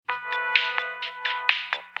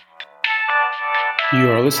You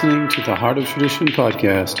are listening to the Heart of Tradition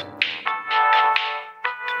podcast.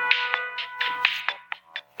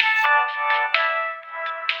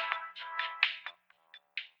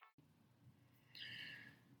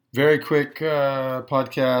 Very quick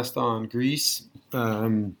podcast on Greece.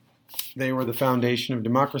 They were the foundation of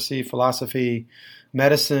democracy, philosophy,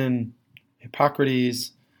 medicine,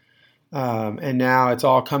 Hippocrates, and now it's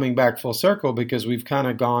all coming back full circle because we've kind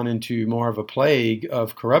of gone into more of a plague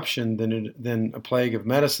of corruption than a plague of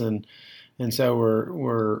medicine, and so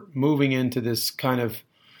we're moving into this kind of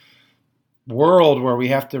world where we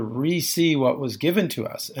have to re-see what was given to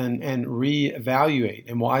us and re-evaluate,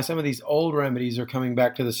 and why some of these old remedies are coming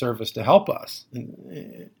back to the surface to help us.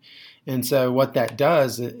 And so what that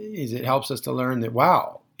does is it helps us to learn that,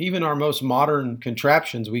 wow, even our most modern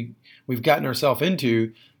contraptions we've gotten ourselves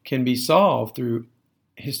into can be solved through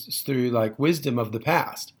like wisdom of the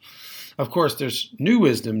past. Of course, there's new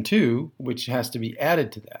wisdom too, which has to be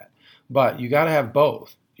added to that. But you got to have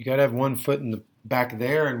both. You got to have one foot in the back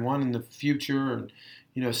there and one in the future, and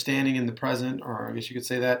standing in the present, or I guess you could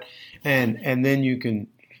say that. And then you can,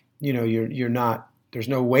 you're not. There's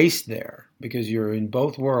no waste there because you're in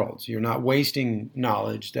both worlds. You're not wasting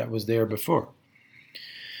knowledge that was there before.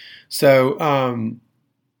 So,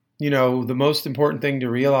 the most important thing to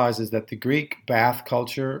realize is that the Greek bath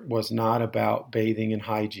culture was not about bathing and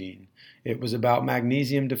hygiene. It was about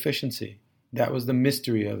magnesium deficiency. That was the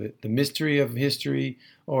mystery of it. The mystery of history,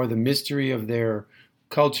 or the mystery of their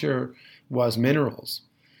culture, was minerals.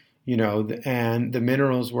 And the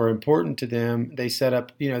minerals were important to them. They set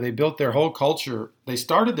up, they built their whole culture. They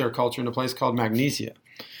started their culture in a place called Magnesia,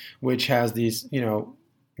 which has these,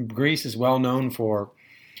 Greece is well known for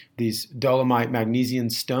these dolomite magnesian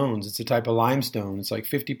stones. It's a type of limestone. It's like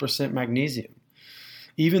 50% magnesium.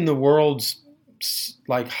 Even the world's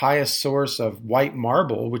highest source of white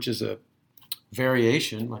marble, which is a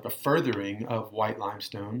variation, like a furthering of white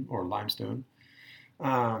limestone or limestone,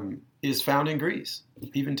 is found in Greece,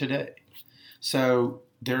 even today. So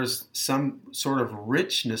there's some sort of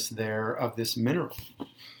richness there of this mineral.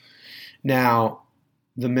 Now,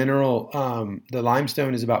 the mineral, the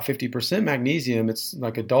limestone is about 50% magnesium. It's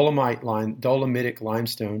like a dolomitic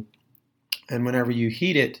limestone. And whenever you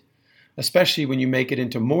heat it, especially when you make it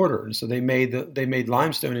into mortar, and so they made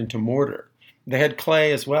limestone into mortar. They had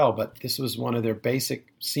clay as well, but this was one of their basic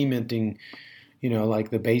cementing,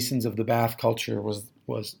 like the basins of the bath culture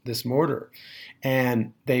was this mortar.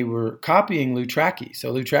 And they were copying Loutraki.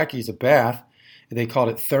 So Loutraki is a bath. They called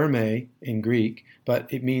it therme in Greek,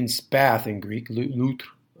 but it means bath in Greek,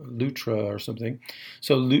 lutra or something.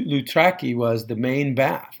 So Loutraki was the main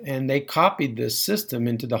bath, and they copied this system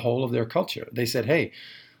into the whole of their culture. They said, hey,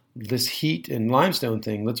 this heat and limestone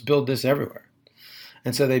thing, let's build this everywhere.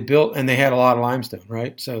 And so they built, and they had a lot of limestone,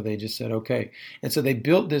 right? So they just said, okay. And so they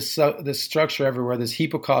built this structure everywhere, this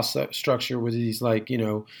hypocaust structure with these what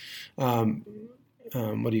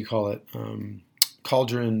do you call it?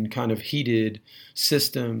 Cauldron kind of heated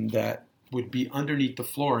system that would be underneath the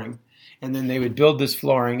flooring. And then they would build this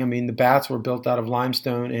flooring. I mean, the baths were built out of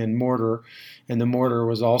limestone and mortar, and the mortar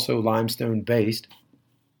was also limestone based.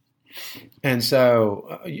 And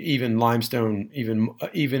so even limestone,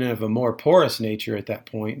 even of a more porous nature at that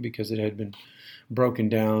point, because it had been broken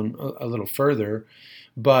down a little further.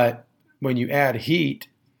 But when you add heat,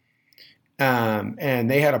 and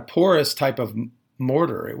they had a porous type of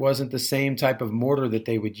mortar. It wasn't the same type of mortar that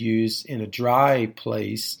they would use in a dry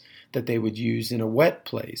place that they would use in a wet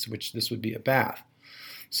place, which this would be a bath.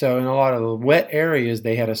 So in a lot of the wet areas,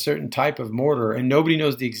 they had a certain type of mortar, and nobody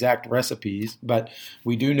knows the exact recipes, but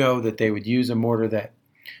we do know that they would use a mortar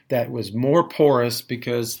that was more porous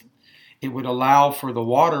because it would allow for the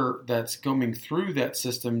water that's coming through that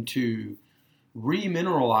system to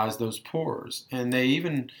remineralize those pores. And they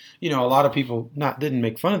even, a lot of people didn't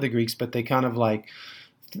make fun of the Greeks, but they kind of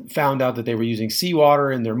found out that they were using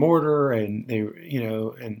seawater in their mortar, and they,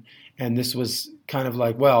 and this was kind of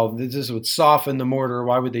this would soften the mortar.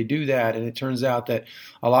 Why would they do that? And it turns out that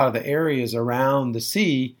a lot of the areas around the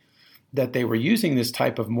sea that they were using this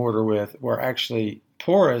type of mortar with were actually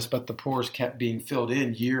porous, but the pores kept being filled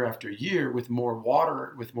in year after year with more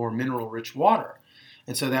water, with more mineral-rich water.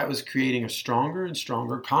 And so that was creating a stronger and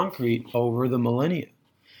stronger concrete over the millennia,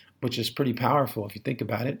 which is pretty powerful if you think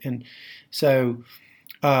about it. And so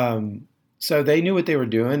they knew what they were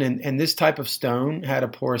doing, and this type of stone had a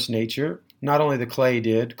porous nature. Not only the clay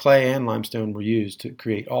did, clay and limestone were used to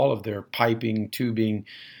create all of their piping, tubing,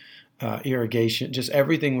 irrigation, just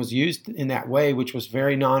everything was used in that way, which was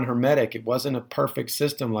very non-hermetic. It wasn't a perfect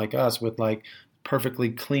system like us with perfectly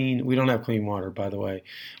clean, we don't have clean water, by the way,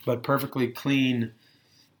 but perfectly clean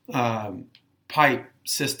pipe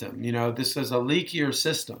system. This is a leakier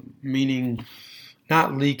system, meaning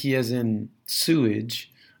not leaky as in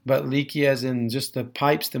sewage, but leaky as in just the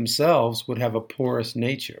pipes themselves would have a porous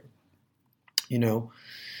nature.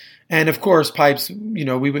 And of course, pipes,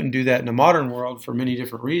 we wouldn't do that in the modern world for many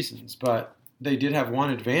different reasons, but they did have one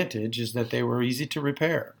advantage, is that they were easy to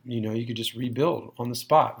repair. You could just rebuild on the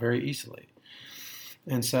spot very easily.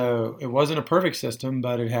 And so it wasn't a perfect system,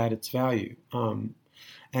 but it had its value.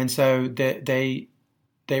 And so they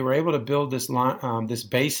were able to build this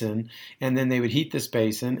basin, and then they would heat this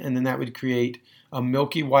basin, and then that would create a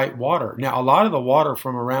milky white water. Now, a lot of the water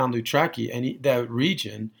from around Loutraki and that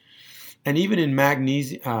region, and even in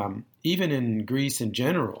magnesium, even in Greece in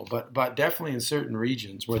general, but definitely in certain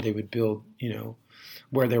regions where they would build,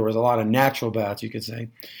 where there was a lot of natural baths, you could say,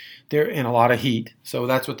 there, and a lot of heat. So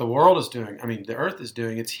that's what the world is doing. I mean, the earth is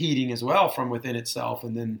doing. It's heating as well from within itself,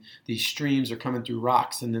 and then these streams are coming through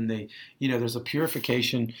rocks, and then there's a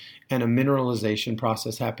purification and a mineralization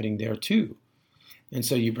process happening there too. And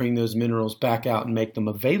so you bring those minerals back out and make them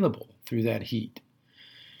available through that heat.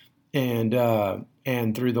 And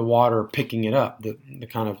through the water picking it up, the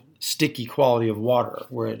kind of sticky quality of water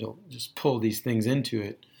where it'll just pull these things into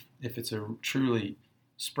it. If it's a truly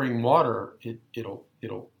spring water, it'll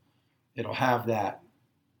have that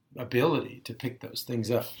ability to pick those things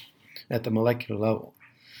up at the molecular level.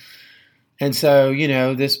 And so,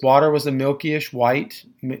 this water was a milkyish white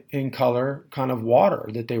in color kind of water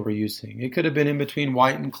that they were using. It could have been in between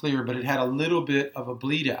white and clear, but it had a little bit of a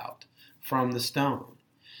bleed out from the stone.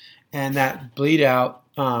 And that bleed out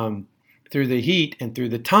through the heat and through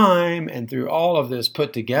the time and through all of this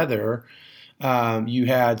put together, you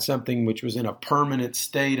had something which was in a permanent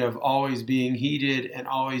state of always being heated and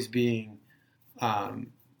always being,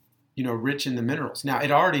 rich in the minerals. Now, it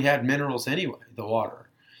already had minerals anyway, the water.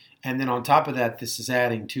 And then on top of that, this is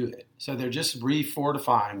adding to it. So they're just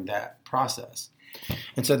refortifying that process.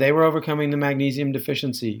 And so they were overcoming the magnesium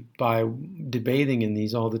deficiency by bathing in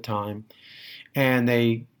these all the time. And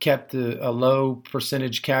they kept a low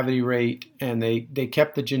percentage cavity rate, and they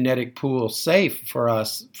kept the genetic pool safe for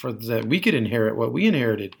us, for that we could inherit what we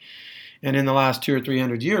inherited. And in the last 200 or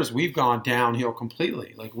 300 years, we've gone downhill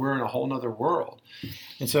completely. Like, we're in a whole nother world.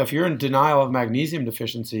 And so if you're in denial of magnesium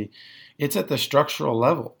deficiency, it's at the structural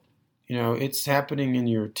level. It's happening in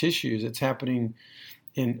your tissues. It's happening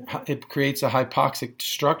it creates a hypoxic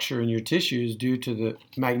structure in your tissues due to the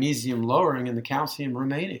magnesium lowering and the calcium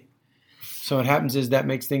remaining. So what happens is that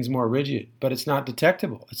makes things more rigid, but it's not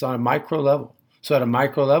detectable. It's on a micro level. So at a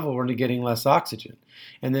micro level, we're getting less oxygen.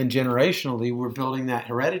 And then generationally, we're building that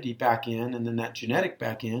heredity back in, and then that genetic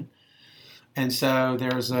back in. And so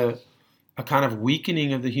there's a kind of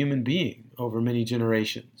weakening of the human being over many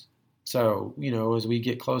generations. So, as we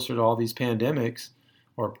get closer to all these pandemics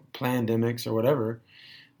or plandemics or whatever,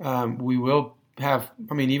 we will have,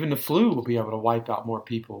 even the flu will be able to wipe out more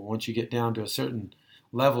people once you get down to a certain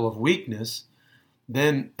level of weakness.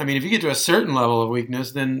 Then, if you get to a certain level of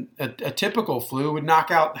weakness, then a typical flu would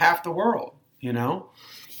knock out half the world,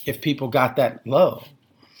 if people got that low.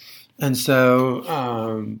 And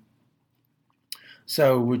so,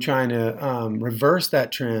 we're trying to reverse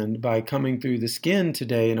that trend by coming through the skin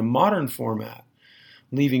today in a modern format,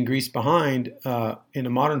 leaving grease behind in a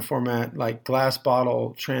modern format like glass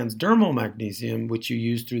bottle transdermal magnesium, which you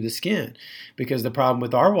use through the skin. Because the problem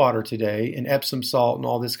with our water today, and Epsom salt and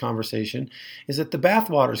all this conversation, is that the bath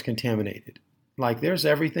water is contaminated. Like, there's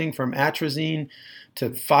everything from atrazine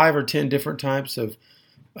to 5 or 10 different types of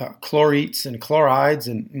chlorates and chlorides,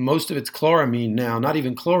 and most of it's chloramine now, not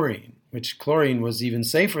even chlorine, which chlorine was even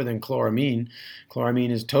safer than chloramine.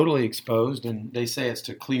 Chloramine is totally exposed, and they say it's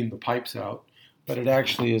to clean the pipes out. But it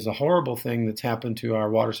actually is a horrible thing that's happened to our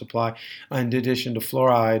water supply, in addition to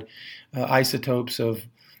fluoride, isotopes of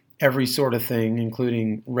every sort of thing,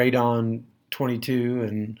 including radon-22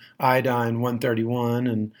 and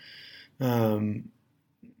iodine-131 and,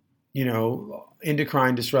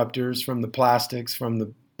 endocrine disruptors from the plastics, from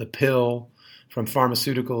the pill, from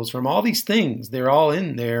pharmaceuticals, from all these things. They're all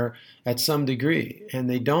in there at some degree, and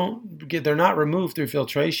they're not removed through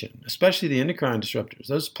filtration, especially the endocrine disruptors.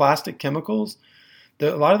 Those plastic chemicals,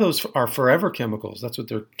 a lot of those are forever chemicals. That's what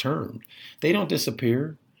they're termed. They don't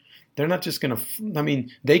disappear. They're not just going to,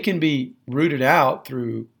 they can be rooted out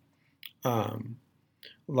through,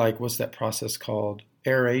 what's that process called?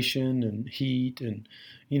 Aeration and heat and,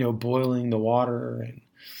 boiling the water. And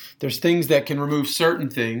there's things that can remove certain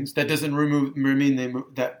things. That doesn't mean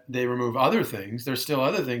that they remove other things. There's still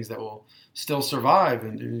other things that will still survive.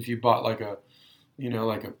 And if you bought like a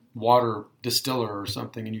water distiller or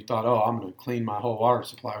something, and you thought, I'm going to clean my whole water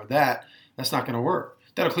supply with that, that's not going to work.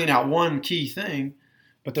 That'll clean out one key thing,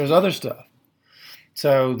 but there's other stuff.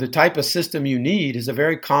 So the type of system you need is a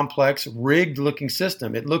very complex, rigged-looking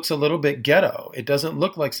system. It looks a little bit ghetto. It doesn't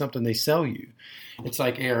look like something they sell you. It's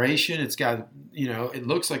like aeration. It's got, it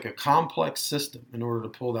looks like a complex system in order to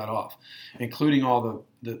pull that off, including all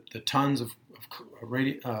the tons of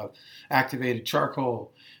activated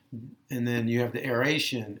charcoal, and then you have the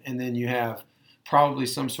aeration, and then you have probably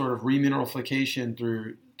some sort of remineralification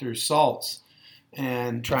through salts,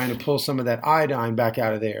 and trying to pull some of that iodine back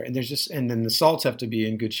out of there. And then the salts have to be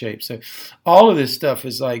in good shape. So all of this stuff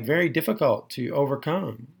is like very difficult to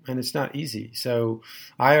overcome, and it's not easy. So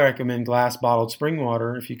I recommend glass bottled spring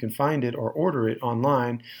water if you can find it, or order it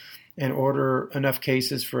online, and order enough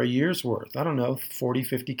cases for a year's worth. I don't know, 40,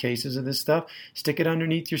 50 cases of this stuff. Stick it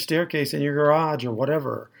underneath your staircase in your garage or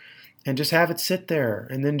whatever, and just have it sit there,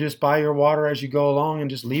 and then just buy your water as you go along and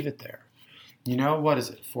just leave it there. What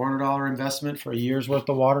is it? $400 investment for a year's worth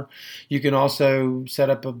of water. You can also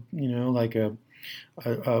set up like a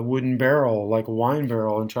wooden barrel, like a wine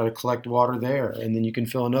barrel, and try to collect water there. And then you can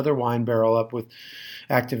fill another wine barrel up with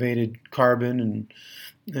activated carbon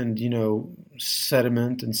and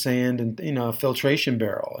sediment and sand, and a filtration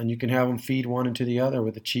barrel. And you can have them feed one into the other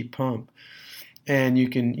with a cheap pump. And you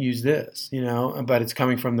can use this, but it's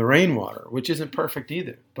coming from the rainwater, which isn't perfect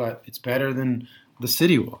either, but it's better than the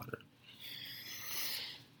city water.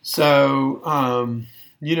 So,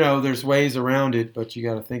 there's ways around it, but you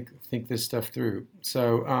got to think this stuff through.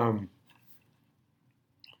 So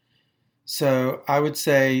I would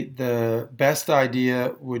say the best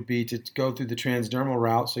idea would be to go through the transdermal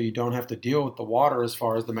route, so you don't have to deal with the water as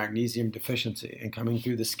far as the magnesium deficiency and coming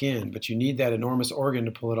through the skin, but you need that enormous organ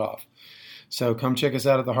to pull it off. So come check us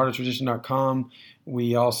out at theheartoftradition.com.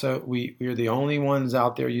 We are the only ones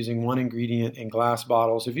out there using one ingredient in glass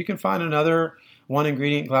bottles. If you can find another one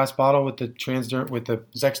ingredient glass bottle with the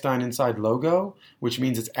Zechstein Inside logo, which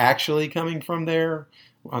means it's actually coming from there,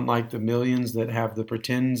 unlike the millions that have the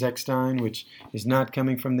pretend Zechstein, which is not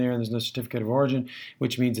coming from there, and there's no certificate of origin,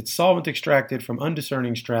 which means it's solvent extracted from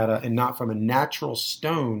undiscerning strata and not from a natural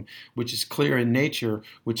stone, which is clear in nature,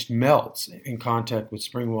 which melts in contact with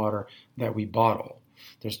spring water that we bottle.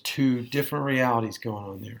 There's two different realities going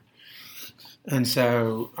on there. And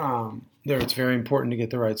so it's very important to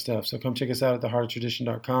get the right stuff. So come check us out at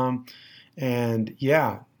theheartoftradition.com. And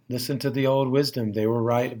listen to the old wisdom. They were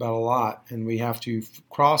right about a lot. And we have to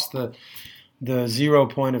cross the 0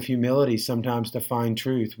 point of humility sometimes to find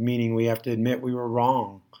truth, meaning we have to admit we were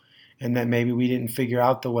wrong, and that maybe we didn't figure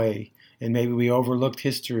out the way, and maybe we overlooked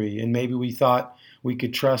history, and maybe we thought we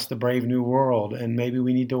could trust the brave new world, and maybe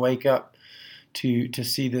we need to wake up to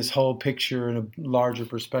see this whole picture in a larger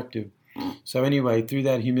perspective. So anyway, through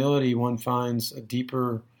that humility, one finds a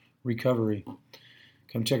deeper recovery.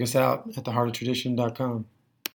 Come check us out at theheartoftradition.com.